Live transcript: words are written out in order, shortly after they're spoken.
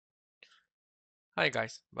Hi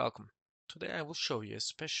guys, welcome. Today I will show you a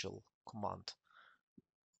special command.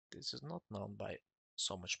 This is not known by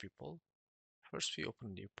so much people. First we open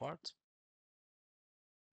a new part,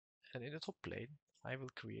 and in the top plane I will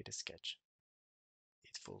create a sketch.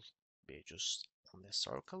 It will be just on a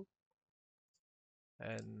circle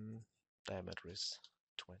and diameter is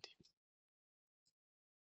 20.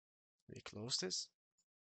 We close this.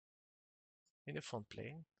 In the front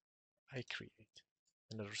plane I create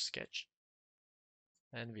another sketch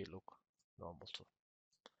and we look normal too.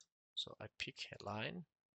 So I pick a line.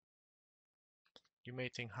 You may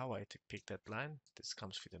think how I pick that line. This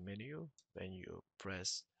comes with a menu. When you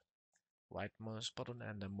press right mouse button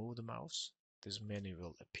and then move the mouse, this menu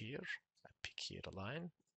will appear. I pick here a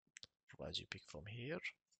line, otherwise you pick from here.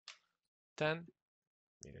 Then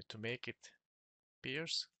we need to make it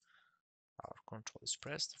appears. Our control is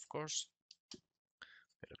pressed, of course. We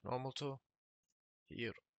look normal too.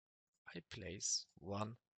 Here I place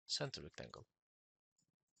one center rectangle.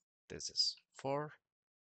 This is 4.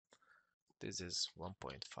 This is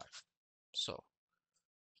 1.5. So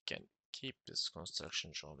we can keep this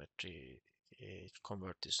construction geometry,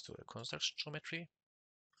 convert this to a construction geometry.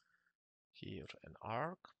 Here an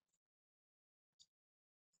arc,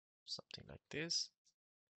 something like this,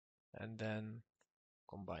 and then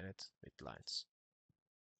combine it with lines.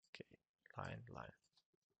 Okay, line, line.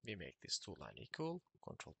 We make these two lines equal,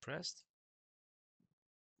 control pressed.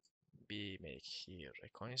 We make here a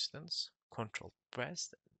coincidence, control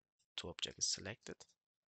pressed, two objects selected,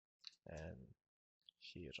 and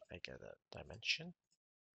here I get a dimension,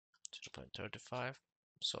 0.35,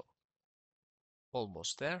 so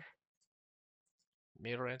almost there.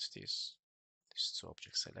 Mirror entities, these two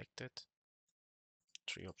objects selected,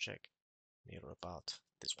 3 object, mirror about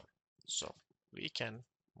this one. So we can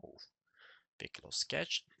move. Pick close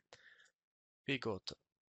sketch. We go to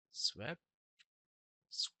sweep,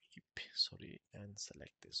 and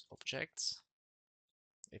select these objects.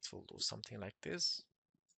 It will do something like this.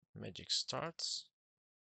 Magic starts.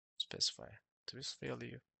 Specify twist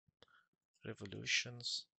value.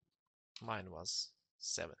 Revolutions. Mine was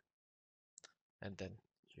 7. And then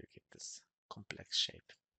you get this complex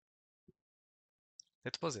shape.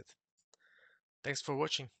 That was it. Thanks for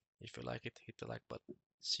watching. If you like it, hit the like button.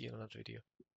 See you in another video.